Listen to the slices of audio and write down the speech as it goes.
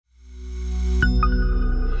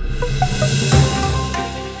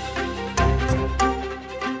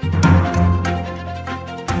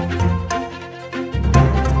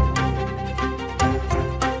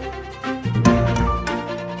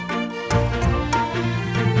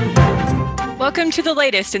Welcome to the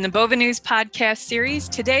latest in the Bova News podcast series.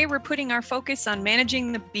 Today, we're putting our focus on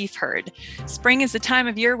managing the beef herd. Spring is the time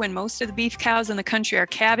of year when most of the beef cows in the country are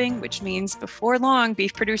calving, which means before long,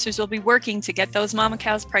 beef producers will be working to get those mama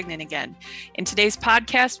cows pregnant again. In today's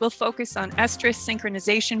podcast, we'll focus on estrus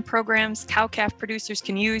synchronization programs cow-calf producers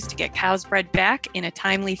can use to get cows bred back in a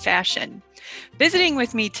timely fashion. Visiting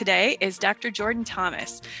with me today is Dr. Jordan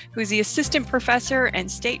Thomas, who's the Assistant Professor and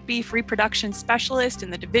State Beef Reproduction Specialist in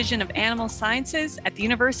the Division of Animal Sciences at the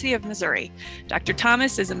University of Missouri. Dr.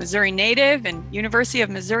 Thomas is a Missouri native and University of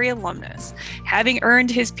Missouri alumnus, having earned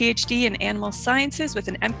his PhD in Animal Sciences with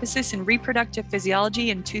an emphasis in reproductive physiology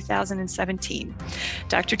in 2017.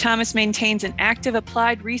 Dr. Thomas maintains an active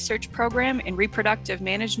applied research program in reproductive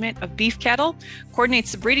management of beef cattle,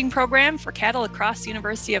 coordinates the breeding program for cattle across the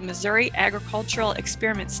University of Missouri Agricultural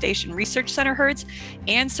Experiment Station Research Center herds,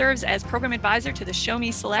 and serves as program advisor to the Show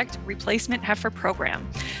Me Select Replacement Heifer Program.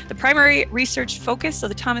 The primary research focus of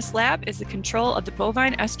the Thomas Lab is the control of the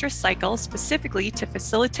bovine estrus cycle, specifically to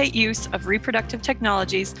facilitate use of reproductive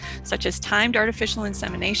technologies such as timed artificial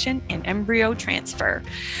insemination and embryo transfer.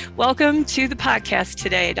 Welcome to the podcast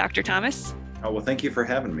today, Dr. Thomas. Oh, well, thank you for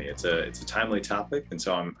having me. It's a timely topic, and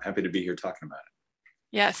so I'm happy to be here talking about it.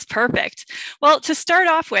 Yes, perfect. Well, to start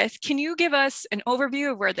off with, can you give us an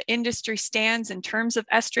overview of where the industry stands in terms of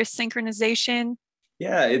estrus synchronization?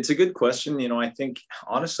 Yeah, it's a good question. I think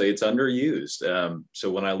honestly, it's underused.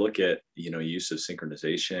 So when I look at, use of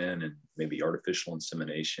synchronization and maybe artificial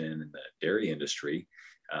insemination in the dairy industry,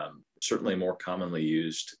 certainly more commonly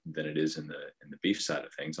used than it is in the beef side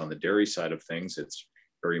of things. On the dairy side of things, it's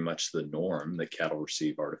very much the norm that cattle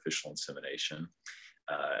receive artificial insemination.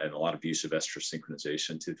 And a lot of use of estrus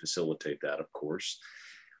synchronization to facilitate that, of course.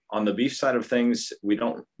 On the beef side of things, we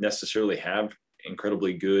don't necessarily have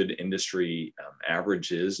incredibly good industry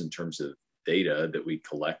averages in terms of data that we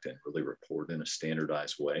collect and really report in a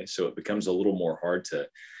standardized way. So it becomes a little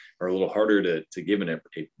harder to give a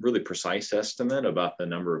really precise estimate about the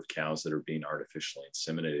number of cows that are being artificially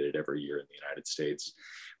inseminated every year in the United States.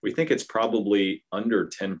 We think it's probably under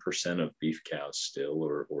 10% of beef cows still,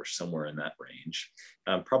 or somewhere in that range,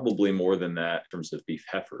 probably more than that in terms of beef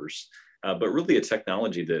heifers, but really a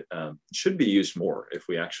technology that should be used more if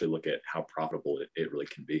we actually look at how profitable it really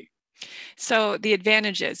can be. So the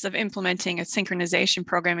advantages of implementing a synchronization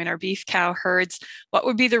program in our beef cow herds, what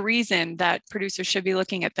would be the reason that producers should be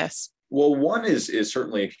looking at this? Well, one is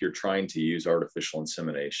certainly if you're trying to use artificial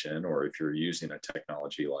insemination, or if you're using a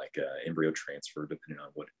technology like embryo transfer, depending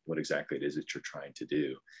on what exactly it is that you're trying to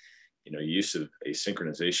do. Use of a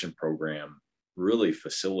synchronization program really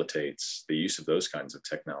facilitates the use of those kinds of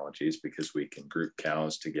technologies because we can group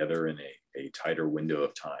cows together in a tighter window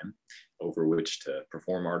of time over which to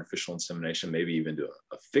perform artificial insemination, maybe even do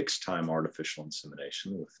a fixed time artificial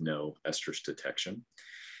insemination with no estrus detection.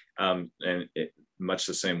 And much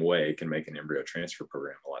the same way, it can make an embryo transfer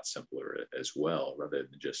program a lot simpler as well, rather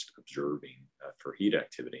than just observing for heat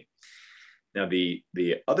activity. Now, the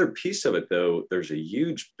other piece of it, though, there's a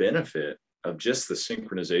huge benefit of just the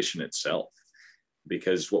synchronization itself,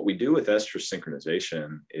 because what we do with estrus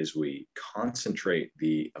synchronization is we concentrate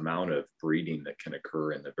the amount of breeding that can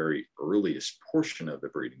occur in the very earliest portion of the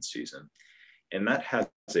breeding season. And that has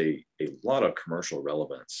a lot of commercial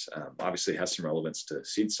relevance. Obviously, it has some relevance to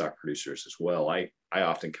seed stock producers as well. I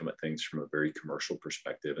often come at things from a very commercial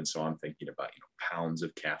perspective. And so I'm thinking about pounds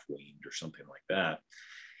of calf weaned or something like that.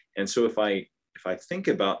 And so if I think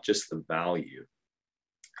about just the value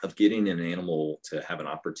of getting an animal to have an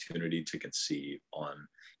opportunity to conceive on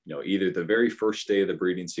either the very first day of the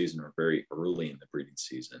breeding season or very early in the breeding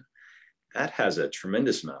season, that has a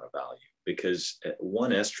tremendous amount of value. Because at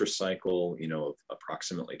one estrus cycle, of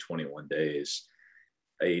approximately 21 days,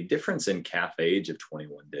 a difference in calf age of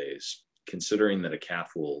 21 days, considering that a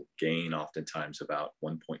calf will gain oftentimes about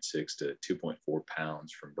 1.6 to 2.4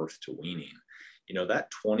 pounds from birth to weaning, that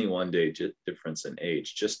 21-day difference in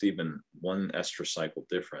age, just even one estrus cycle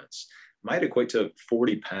difference, might equate to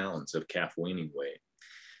 40 pounds of calf weaning weight.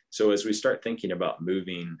 So as we start thinking about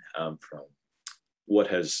moving from what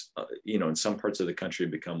has, in some parts of the country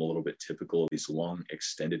become a little bit typical of these long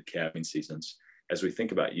extended calving seasons, as we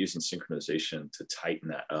think about using synchronization to tighten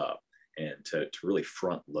that up and to really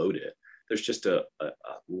front load it, there's just a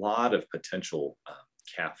lot of potential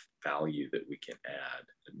calf value that we can add,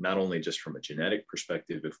 not only just from a genetic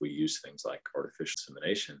perspective if we use things like artificial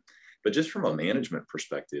insemination, but just from a management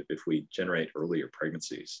perspective if we generate earlier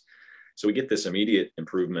pregnancies. So we get this immediate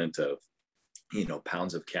improvement of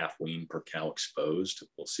pounds of calf wean per cow exposed.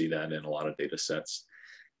 We'll see that in a lot of data sets.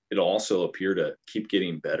 It'll also appear to keep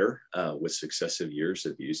getting better with successive years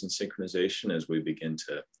of using synchronization as we begin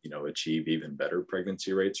to, achieve even better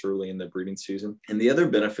pregnancy rates early in the breeding season. And the other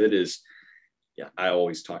benefit is, I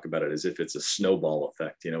always talk about it as if it's a snowball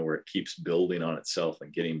effect, where it keeps building on itself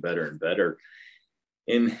and getting better and better.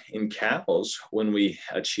 In cows, when we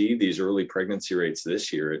achieve these early pregnancy rates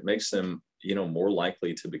this year, it makes them, more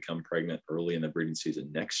likely to become pregnant early in the breeding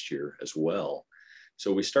season next year as well.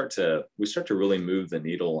 So we start to really move the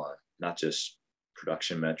needle on not just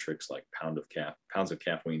production metrics like pounds of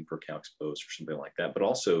calf wean per cow exposed or something like that, but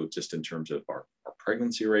also just in terms of our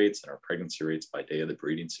pregnancy rates and our pregnancy rates by day of the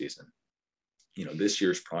breeding season. This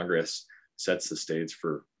year's progress sets the stage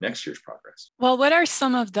for next year's progress. Well, what are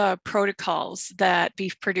some of the protocols that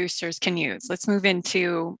beef producers can use? Let's move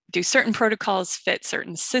into, do certain protocols fit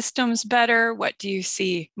certain systems better? What do you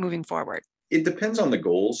see moving forward? It depends on the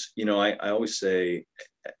goals. I always say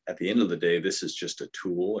at the end of the day, this is just a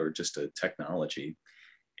tool or just a technology.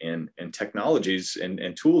 And technologies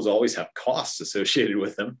and tools always have costs associated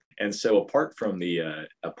with them. And so apart from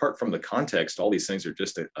the context, all these things are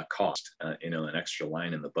just a cost, an extra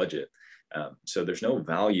line in the budget. So there's no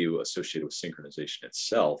value associated with synchronization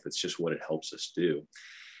itself. It's just what it helps us do.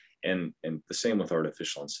 And the same with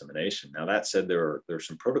artificial insemination. Now, that said, there are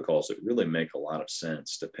some protocols that really make a lot of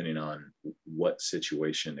sense depending on what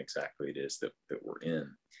situation exactly it is that we're in.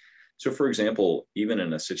 So for example, even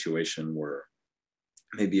in a situation where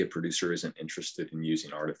maybe a producer isn't interested in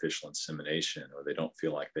using artificial insemination, or they don't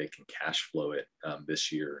feel like they can cash flow it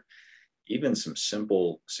this year, even some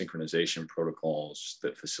simple synchronization protocols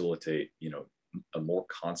that facilitate, a more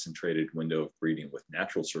concentrated window of breeding with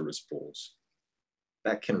natural service bulls,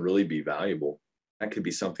 that can really be valuable. That could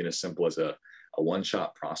be something as simple as a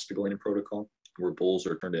one-shot prostaglandin protocol, where bulls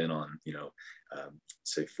are turned in on,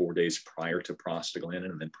 say 4 days prior to prostaglandin,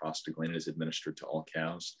 and then prostaglandin is administered to all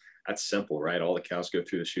cows. That's simple, right? All the cows go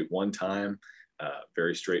through the chute one time,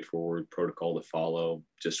 very straightforward protocol to follow,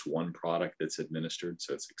 just one product that's administered.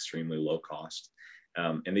 So it's extremely low cost.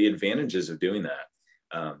 And the advantages of doing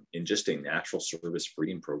that in just a natural service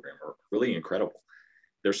breeding program are really incredible.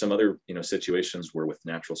 There's some other, situations where with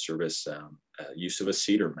natural service, use of a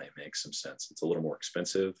seeder may make some sense. It's a little more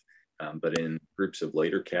expensive, but in groups of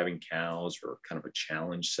later calving cows or kind of a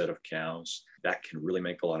challenge set of cows, that can really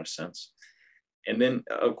make a lot of sense. And then,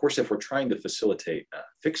 of course, if we're trying to facilitate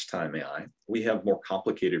fixed time AI, we have more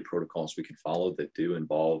complicated protocols we can follow that do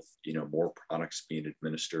involve, more products being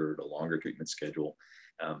administered, a longer treatment schedule,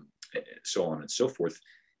 so on and so forth.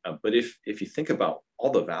 But if you think about all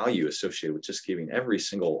the value associated with just giving every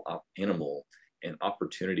single animal an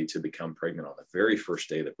opportunity to become pregnant on the very first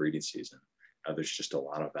day of the breeding season, there's just a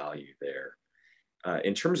lot of value there.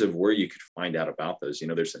 In terms of where you could find out about those,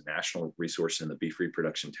 there's a national resource in the Beef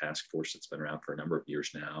Reproduction Task Force that's been around for a number of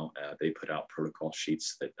years now. They put out protocol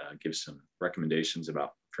sheets that give some recommendations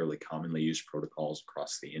about fairly commonly used protocols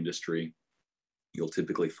across the industry. You'll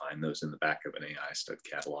typically find those in the back of an AI stud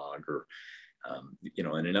catalog or in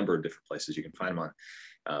a number of different places. You can find them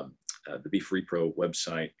on the Beef Repro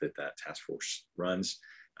website that task force runs.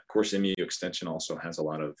 Of course, MU Extension also has a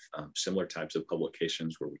lot of similar types of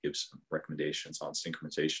publications where we give some recommendations on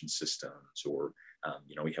synchronization systems, or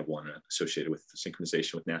we have one associated with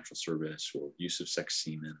synchronization with natural service or use of sex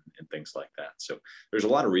semen and things like that. So there's a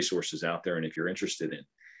lot of resources out there, and if you're interested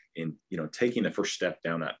in taking the first step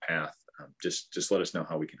down that path, just let us know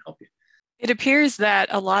how we can help you. It appears that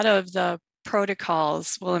a lot of the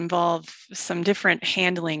protocols will involve some different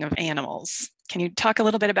handling of animals. Can you talk a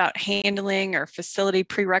little bit about handling or facility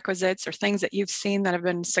prerequisites or things that you've seen that have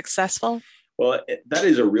been successful? Well, that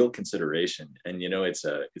is a real consideration. And, it's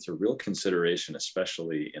a real consideration,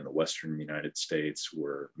 especially in the Western United States,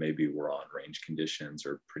 where maybe we're on range conditions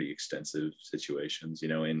or pretty extensive situations.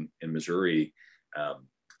 In Missouri,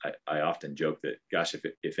 I often joke that, gosh,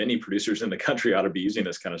 if any producers in the country ought to be using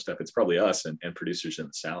this kind of stuff, it's probably us and producers in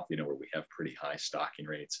the South, where we have pretty high stocking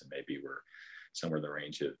rates and maybe we're somewhere in the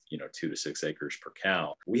range of, 2 to 6 acres per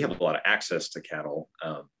cow. We have a lot of access to cattle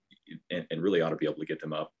and really ought to be able to get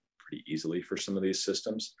them up pretty easily for some of these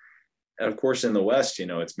systems. And of course, in the West,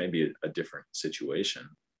 it's maybe a different situation,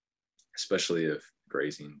 especially if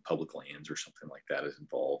grazing public lands or something like that is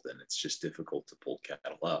involved, and it's just difficult to pull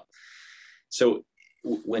cattle up. So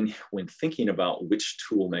when thinking about which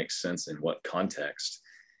tool makes sense in what context,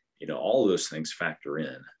 all of those things factor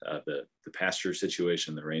in the pasture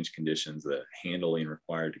situation, the range conditions, the handling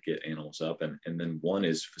required to get animals up, and then one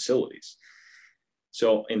is facilities.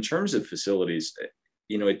 So in terms of facilities,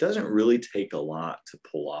 it doesn't really take a lot to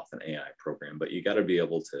pull off an AI program, but you got to be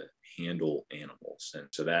able to handle animals. And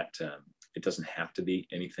so that It doesn't have to be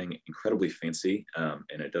anything incredibly fancy,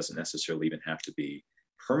 and it doesn't necessarily even have to be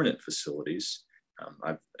permanent facilities.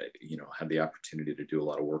 I've had the opportunity to do a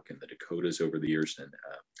lot of work in the Dakotas over the years, and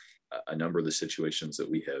a number of the situations that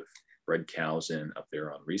we have bred cows in up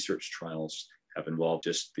there on research trials have involved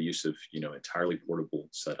just the use of entirely portable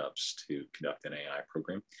setups to conduct an AI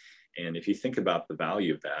program. And if you think about the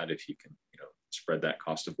value of that, if you can spread that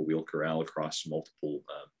cost of a wheel corral across multiple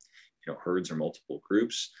herds or multiple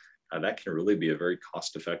groups, that can really be a very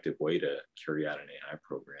cost-effective way to carry out an AI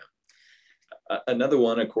program. Another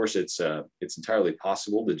one, of course, it's entirely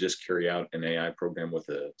possible to just carry out an AI program with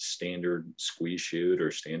a standard squeeze chute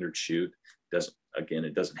or standard chute.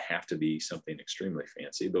 It doesn't have to be something extremely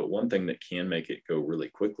fancy, but one thing that can make it go really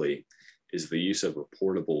quickly is the use of a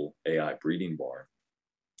portable AI breeding barn.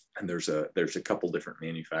 And there's a couple different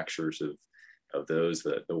manufacturers of those.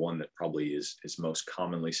 The one that probably is most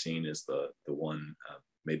commonly seen is the one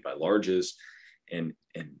made by Larges. And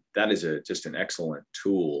that is just an excellent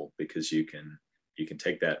tool, because you can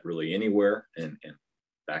take that really anywhere and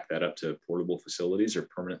back that up to portable facilities or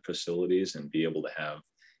permanent facilities and be able to have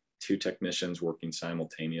two technicians working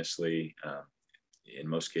simultaneously. In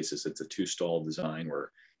most cases, it's a two-stall design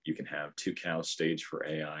where you can have two cows staged for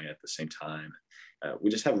AI at the same time.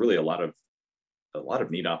 We just have really a lot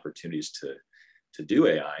of neat opportunities to do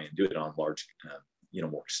AI and do it on large,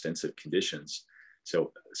 more extensive conditions.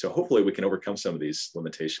 So hopefully we can overcome some of these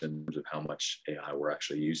limitations of how much AI we're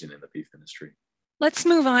actually using in the beef industry. Let's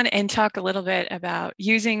move on and talk a little bit about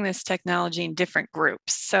using this technology in different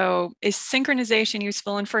groups. So is synchronization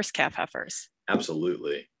useful in first calf heifers?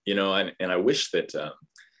 Absolutely. And I wish that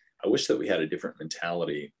we had a different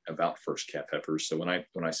mentality about first calf heifers. So when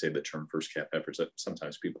I say the term first calf heifers,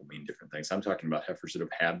 sometimes people mean different things. I'm talking about heifers that have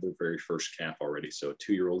had their very first calf already. So a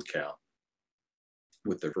 2-year-old cow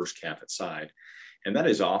with their first calf at side. And that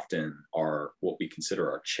is often what we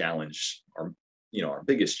consider our challenge, our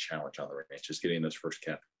biggest challenge on the ranch, is getting those first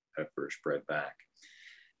calf heifers bred back.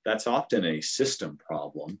 That's often a system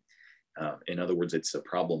problem. In other words, it's a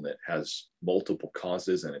problem that has multiple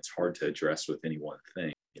causes, and it's hard to address with any one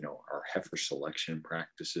thing. Our heifer selection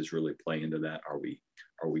practices really play into that. Are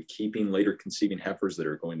we keeping later conceiving heifers that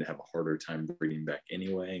are going to have a harder time breeding back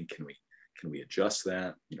anyway? And can we adjust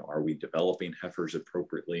that? Are we developing heifers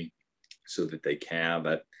appropriately so that they calve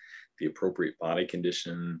at the appropriate body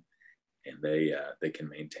condition, and they can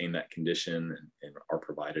maintain that condition and are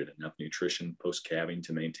provided enough nutrition post-calving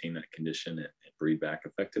to maintain that condition and breed back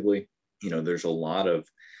effectively? There's a lot of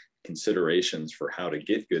considerations for how to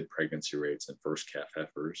get good pregnancy rates in first calf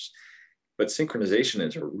heifers, but synchronization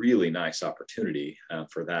is a really nice opportunity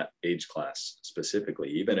for that age class specifically.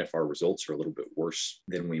 Even if our results are a little bit worse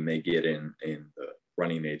than we may get in the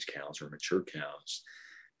running age cows or mature cows,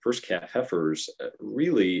 first calf heifers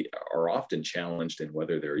really are often challenged in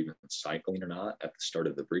whether they're even cycling or not at the start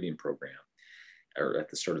of the breeding program or at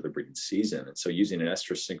the start of the breeding season. And so using an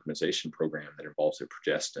estrus synchronization program that involves a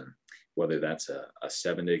progestin, whether that's a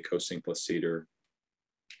 7-day co-sync plus CEDAR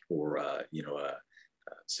or a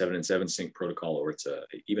 7-and-7 sync protocol, or it's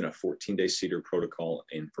even a 14-day CEDAR protocol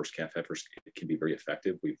in first calf heifers, it can be very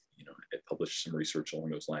effective. We've published some research along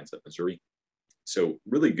those lines at Missouri. So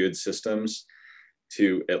really good systems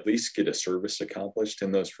to at least get a service accomplished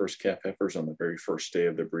in those first calf heifers on the very first day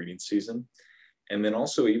of the breeding season. And then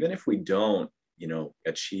also, even if we don't,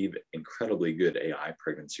 achieve incredibly good AI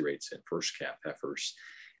pregnancy rates in first calf heifers,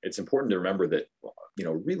 it's important to remember that,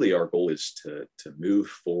 really our goal is to move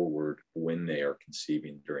forward when they are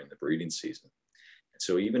conceiving during the breeding season. And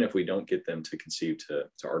so even if we don't get them to conceive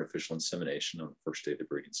to artificial insemination on the first day of the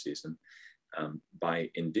breeding season, by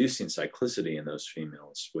inducing cyclicity in those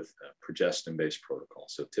females with a progestin-based protocol.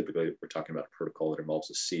 So typically we're talking about a protocol that involves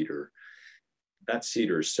a CEDAR. That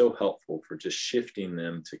CEDAR is so helpful for just shifting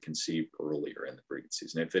them to conceive earlier in the breeding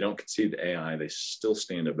season. If they don't conceive to AI, they still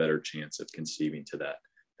stand a better chance of conceiving to that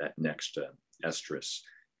next estrus,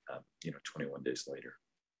 21 days later.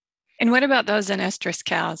 And what about those in estrus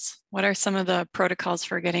cows? What are some of the protocols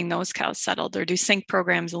for getting those cows settled, or do sync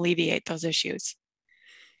programs alleviate those issues?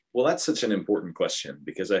 Well, that's such an important question,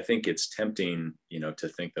 because I think it's tempting, to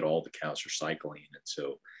think that all the cows are cycling. And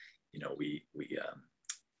so,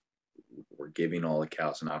 we're giving all the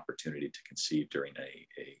cows an opportunity to conceive during a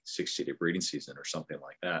 60-day breeding season or something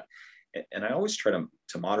like that. And I always try to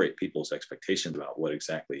moderate people's expectations about what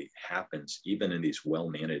exactly happens, even in these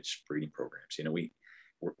well-managed breeding programs.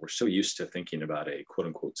 We're so used to thinking about a quote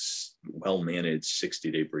unquote well-managed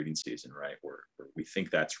 60-day breeding season, right? Where we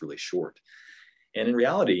think that's really short. And in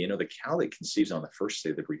reality, the cow that conceives on the first day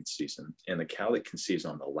of the breeding season and the cow that conceives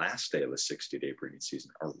on the last day of the 60-day breeding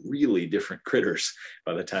season are really different critters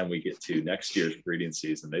by the time we get to next year's breeding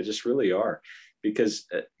season. They just really are, because,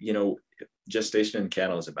 gestation in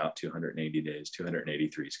cattle is about 280 days.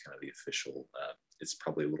 283 is kind of the official. It's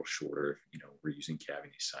probably a little shorter if, we're using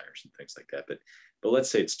calving sires and things like that. But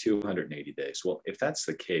let's say it's 280 days. Well, if that's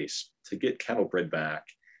the case, to get cattle bred back,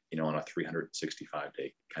 on a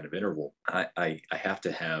 365-day kind of interval, I have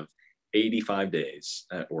to have 85 days,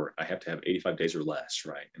 or I have to have 85 days or less,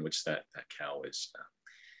 right, in which that cow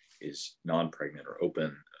is non-pregnant or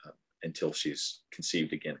open until she's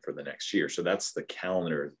conceived again for the next year. So that's the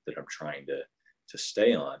calendar that I'm trying to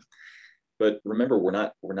stay on. But remember, we're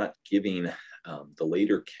not giving the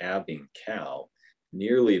later calving cow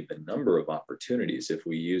nearly the number of opportunities if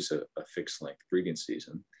we use a fixed length breeding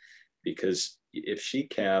season, because if she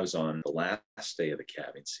calves on the last day of the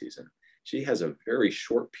calving season, she has a very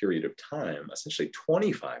short period of time, essentially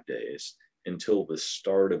 25 days, until the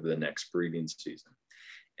start of the next breeding season.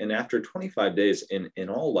 And after 25 days, in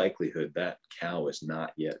all likelihood, that cow has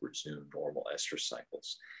not yet resumed normal estrus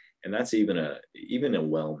cycles. And that's even a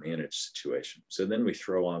well-managed situation. So then we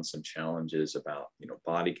throw on some challenges about,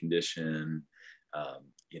 body condition,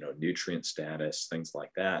 nutrient status, things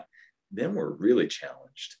like that. Then we're really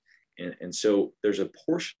challenged. And so there's a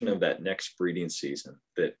portion of that next breeding season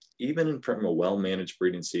that, even from a well-managed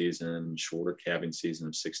breeding season, shorter calving season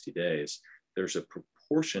of 60 days, there's a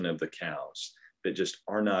proportion of the cows that just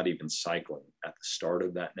are not even cycling at the start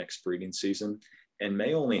of that next breeding season, and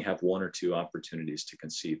may only have one or two opportunities to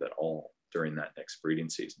conceive at all during that next breeding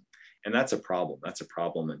season. And that's a problem. That's a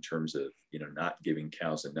problem in terms of, not giving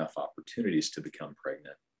cows enough opportunities to become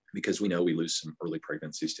pregnant, because we know we lose some early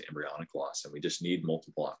pregnancies to embryonic loss, and we just need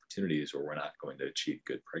multiple opportunities or we're not going to achieve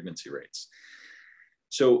good pregnancy rates.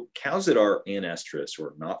 So cows that are in estrus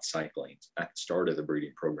or not cycling at the start of the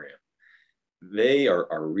breeding program, they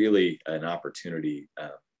are really an opportunity.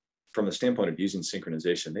 From the standpoint of using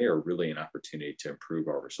synchronization, they are really an opportunity to improve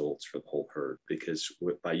our results for the whole herd, because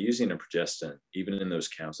by using a progestin, even in those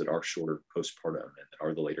cows that are shorter postpartum and that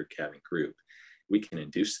are the later calving group, we can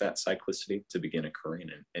induce that cyclicity to begin occurring.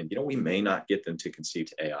 And we may not get them to conceive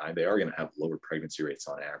to AI. They are going to have lower pregnancy rates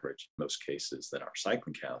on average in most cases than our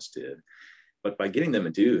cycling cows did. But by getting them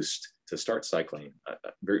induced to start cycling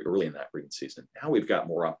very early in that breeding season, now we've got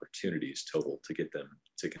more opportunities total to get them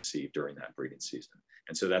to conceive during that breeding season.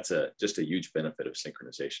 And so that's just a huge benefit of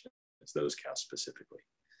synchronization, is those cows specifically.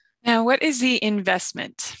 Now, what is the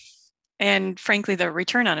investment and, frankly, the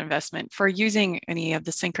return on investment for using any of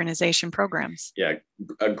the synchronization programs? Yeah,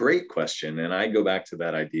 a great question. And I go back to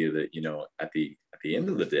that idea that, at the end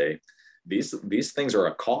of the day, these things are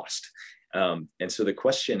a cost. And so the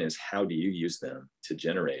question is, how do you use them to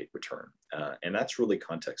generate return? And that's really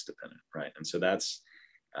context dependent, right? And so that's,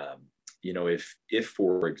 if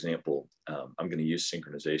for example, I'm going to use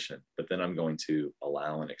synchronization, but then I'm going to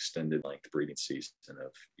allow an extended length breeding season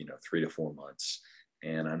of, 3 to 4 months,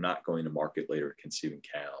 and I'm not going to market later conceiving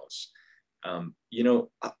cows.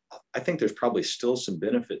 I think there's probably still some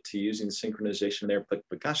benefit to using synchronization there, but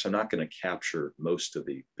gosh, I'm not going to capture most of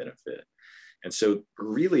the benefit. And so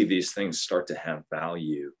really these things start to have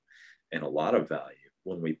value, and a lot of value,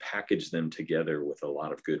 when we package them together with a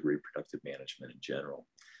lot of good reproductive management in general.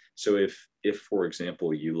 So if for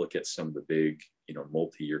example, you look at some of the big,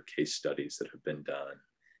 multi-year case studies that have been done,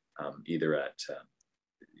 either at,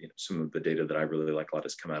 some of the data that I really like a lot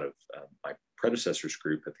has come out of my predecessor's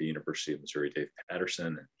group at the University of Missouri, Dave Patterson.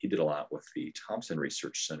 And he did a lot with the Thompson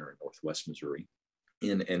Research Center in Northwest Missouri,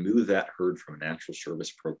 and moved that herd from a natural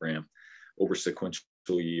service program over sequential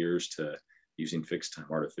years to using fixed time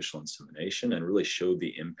artificial insemination, and really showed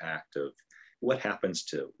the impact of what happens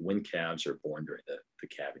to when calves are born during the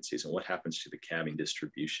calving season, what happens to the calving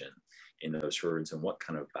distribution in those herds, and what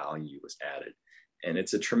kind of value was added. And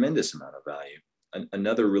it's a tremendous amount of value.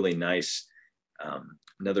 Another really nice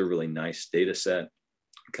data set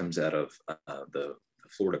comes out of the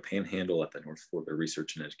Florida Panhandle at the North Florida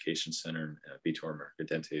Research and Education Center. Vitor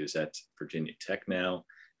Mercadante is at Virginia Tech now.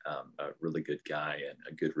 A really good guy and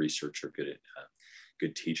a good researcher,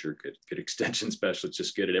 good teacher, good extension specialist,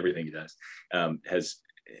 just good at everything he does.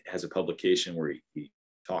 Has a publication where he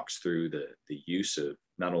talks through the use of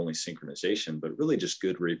not only synchronization, but really just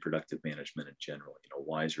good reproductive management in general.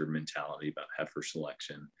 Wiser mentality about heifer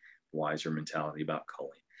selection, wiser mentality about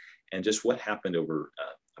culling, and just what happened over,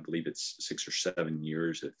 I believe it's 6 or 7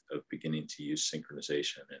 years of beginning to use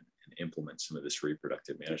synchronization and implement some of this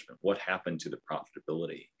reproductive management. What happened to the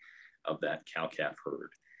profitability of that cow-calf herd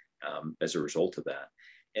as a result of that?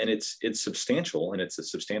 And it's substantial, and it's a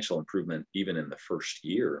substantial improvement even in the first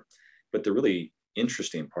year. But the really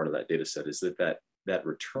interesting part of that data set is that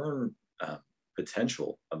return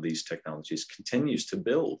potential of these technologies continues to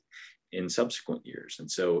build in subsequent years. And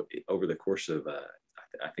so over the course of,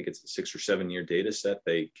 I think it's a 6 or 7 year data set,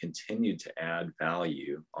 they continued to add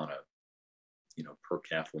value on a per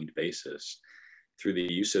calf weaned basis through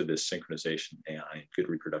the use of this synchronization AI and good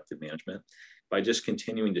reproductive management by just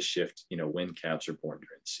continuing to shift, when calves are born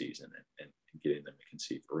during the season and getting them to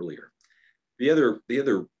conceive earlier. The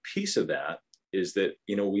other piece of that is that,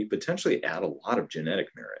 we potentially add a lot of genetic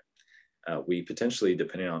merit. We potentially,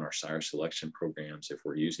 depending on our sire selection programs, if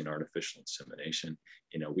we're using artificial insemination,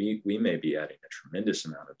 we may be adding a tremendous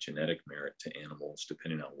amount of genetic merit to animals,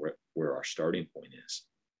 depending on where our starting point is.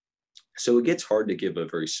 So it gets hard to give a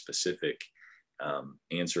very specific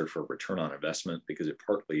answer for return on investment, because it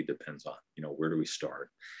partly depends on, where do we start.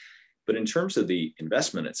 But in terms of the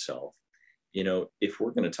investment itself, if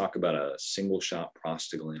we're going to talk about a single shot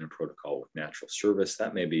prostaglandin protocol with natural service,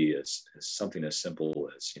 that may be as something as simple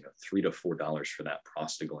as $3 to $4 for that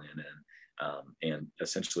prostaglandin, and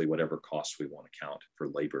essentially whatever costs we want to count for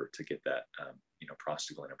labor to get that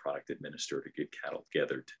prostaglandin product administered to get cattle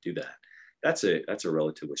together to do that. That's a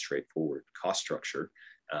relatively straightforward cost structure,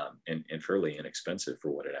 and fairly inexpensive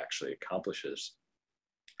for what it actually accomplishes.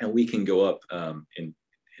 And we can go up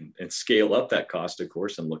and scale up that cost, of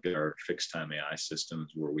course, and look at our fixed time AI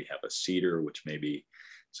systems where we have a seeder, which may be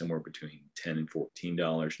somewhere between $10 and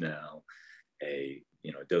 $14 now, a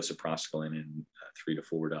dose of prostaglandin, $3 to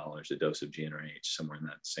 $4, a dose of GnRH, somewhere in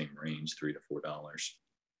that same range, $3 to $4.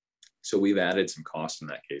 So we've added some cost in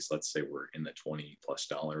that case. Let's say we're in the $20+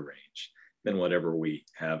 range. Then whatever we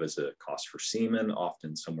have as a cost for semen,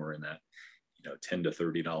 often somewhere in that $10 to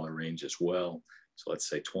 $30 range as well. So let's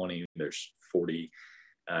say 20, there's 40.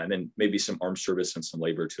 And then maybe some arm service and some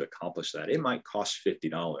labor to accomplish that. It might cost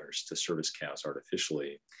 $50 to service cows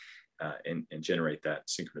artificially and generate that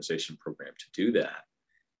synchronization program to do that.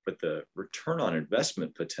 But the return on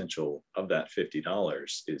investment potential of that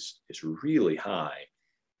 $50 is really high,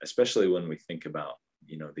 especially when we think about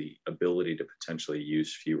the ability to potentially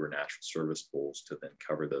use fewer natural service bulls to then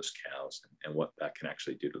cover those cows, and what that can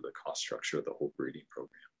actually do to the cost structure of the whole breeding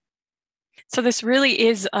program. So this really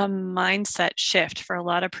is a mindset shift for a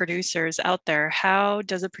lot of producers out there. How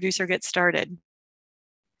does a producer get started?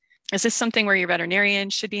 Is this something where your veterinarian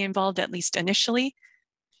should be involved, at least initially?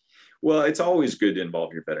 Well, it's always good to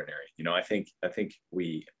involve your veterinarian. I think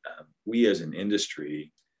we as an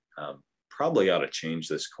industry probably ought to change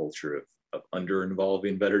this culture of under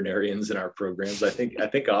involving veterinarians in our programs. I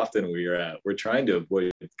think often we're trying to avoid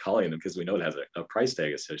calling them because we know it has a price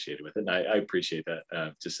tag associated with it. And I appreciate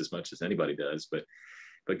that just as much as anybody does. But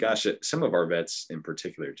gosh, some of our vets in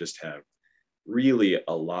particular just have really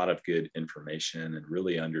a lot of good information and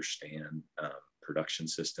really understand production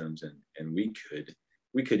systems, and we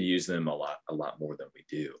could use them a lot more than we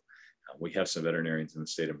do. We have some veterinarians in the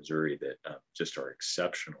state of Missouri that just are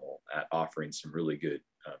exceptional at offering some really good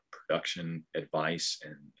production advice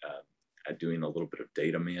and at doing a little bit of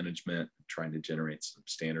data management, trying to generate some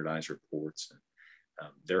standardized reports.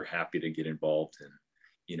 And they're happy to get involved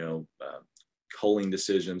in, culling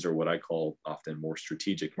decisions, or what I call often more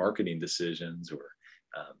strategic marketing decisions, or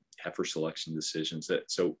heifer selection decisions.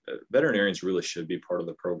 So veterinarians really should be part of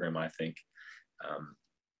the program, I think.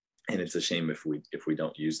 And it's a shame if we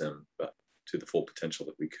don't use them to the full potential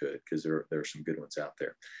that we could, because there are some good ones out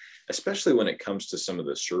there, especially when it comes to some of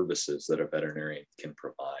the services that a veterinarian can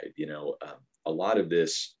provide. A lot of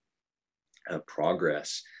this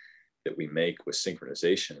progress that we make with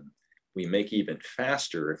synchronization, we make even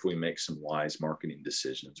faster if we make some wise marketing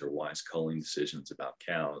decisions or wise culling decisions about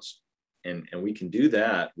cows. And we can do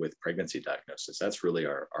that with pregnancy diagnosis. That's really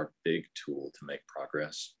our big tool to make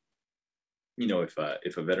progress.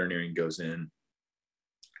 If a veterinarian goes in,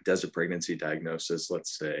 does a pregnancy diagnosis,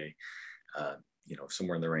 let's say,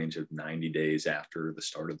 somewhere in the range of 90 days after the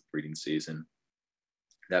start of the breeding season,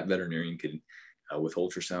 that veterinarian can, with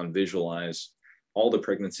ultrasound, visualize all the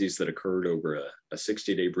pregnancies that occurred over a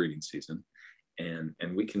 60-day breeding season. And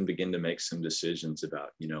we can begin to make some decisions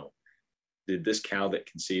about, did this cow that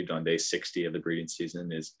conceived on day 60 of the breeding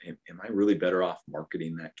season, am I really better off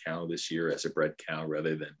marketing that cow this year as a bred cow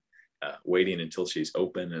rather than waiting until she's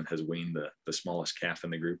open and has weaned the smallest calf in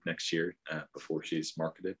the group next year before she's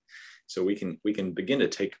marketed? So we can begin to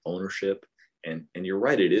take ownership. And you're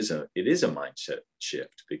right, it is a mindset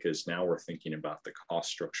shift, because now we're thinking about the cost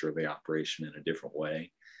structure of the operation in a different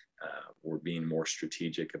way. We're being more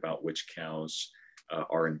strategic about which cows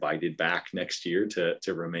are invited back next year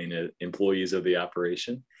to remain employees of the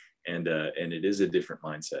operation. and it is a different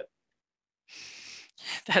mindset.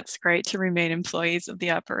 That's great, to remain employees of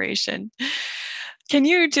the operation. Can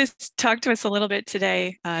you just talk to us a little bit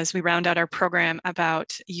today as we round out our program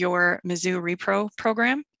about your Mizzou Repro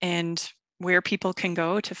program and where people can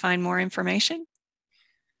go to find more information?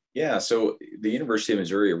 Yeah, so the University of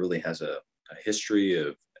Missouri really has a history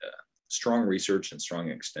of strong research and strong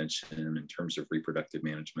extension in terms of reproductive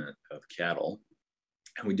management of cattle.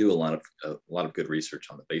 And we do a lot of good research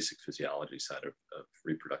on the basic physiology side of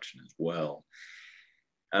reproduction as well.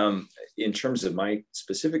 In terms of my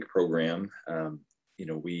specific program,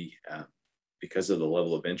 we, because of the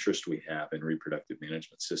level of interest we have in reproductive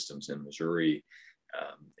management systems in Missouri,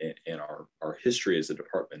 and our history as a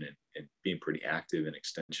department in being pretty active in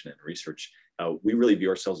extension and research, we really view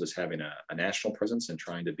ourselves as having a national presence and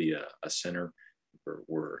trying to be a center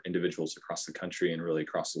where individuals across the country and really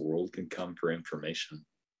across the world can come for information.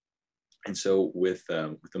 And so with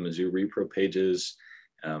the Mizzou Repro pages,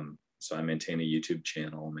 so I maintain a YouTube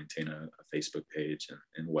channel, maintain a Facebook page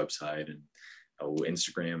and website, and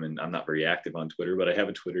Instagram, and I'm not very active on Twitter, but I have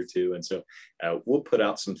a Twitter too. And so we'll put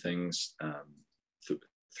out some things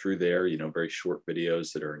through there, very short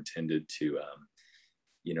videos that are intended to,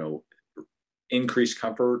 increase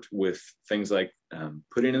comfort with things like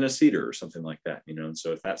putting in a seeder or something like that, And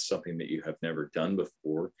so if that's something that you have never done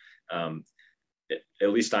before, at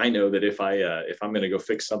least I know that if I'm going to go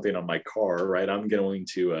fix something on my car, right, I'm going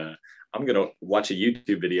to watch a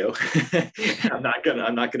YouTube video. I'm not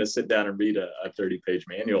going to sit down and read a 30-page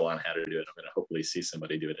manual on how to do it. I'm going to hopefully see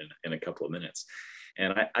somebody do it in a couple of minutes.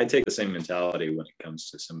 And I take the same mentality when it comes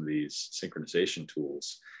to some of these synchronization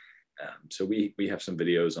tools. So we have some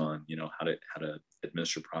videos on, how to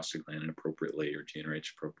administer prostaglandin appropriately or GnRH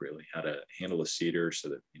appropriately, how to handle a seeder so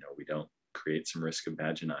that, we don't create some risk of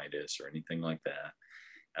vaginitis or anything like that.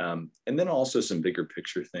 And then also some bigger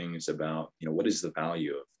picture things about, what is the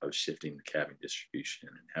value of shifting the calving distribution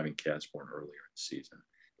and having calves born earlier in the season?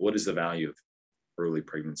 What is the value of early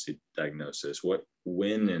pregnancy diagnosis?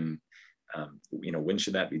 When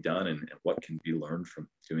should that be done, and what can be learned from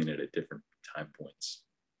doing it at different time points?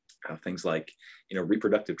 Things like,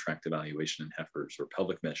 reproductive tract evaluation in heifers or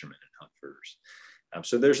pelvic measurement in heifers.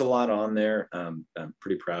 So there's a lot on there. I'm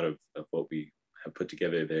pretty proud of what we have put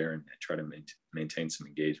together there, and try to maintain some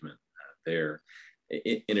engagement there.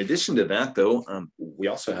 In addition to that, though, we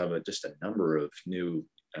also have just a number of new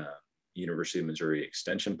University of Missouri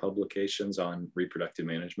extension publications on reproductive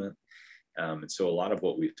management. And so a lot of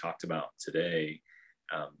what we've talked about today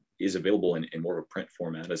is available in more of a print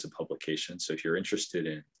format as a publication. So if you're interested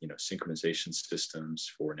in, synchronization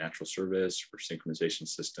systems for natural service, or synchronization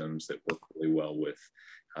systems that work really well with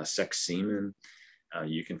sex semen,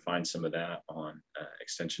 you can find some of that on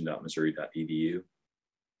extension.missouri.edu.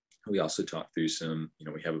 We also talk through some,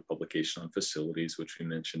 we have a publication on facilities, which we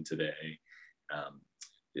mentioned today.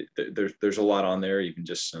 There's a lot on there, even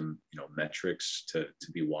just some, metrics to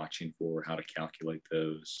be watching for, how to calculate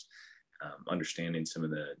those. Understanding some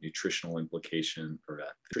of the nutritional implication or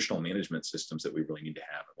nutritional management systems that we really need to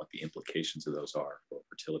have, and what the implications of those are for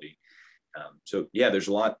fertility. So yeah, there's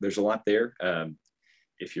a lot there.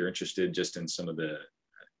 If you're interested just in some of the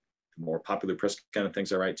more popular press kind of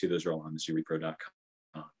things I write to, those are all on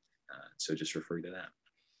MizzouRepro.com. So just refer to that.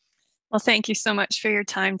 Well, thank you so much for your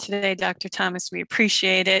time today, Dr. Thomas. We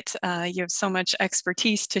appreciate it. You have so much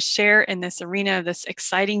expertise to share in this arena of this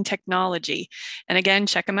exciting technology. And again,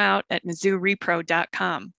 check them out at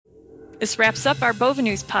MizzouRepro.com. This wraps up our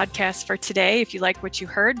Bovinews podcast for today. If you like what you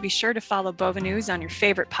heard, be sure to follow Bovinews on your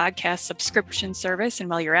favorite podcast subscription service. And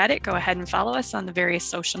while you're at it, go ahead and follow us on the various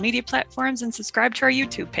social media platforms and subscribe to our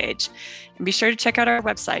YouTube page. And be sure to check out our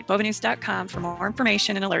website, bovinews.com, for more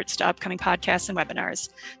information and alerts to upcoming podcasts and webinars.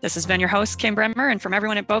 This has been your host, Kim Bremer, and from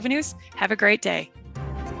everyone at Bovinews, have a great day.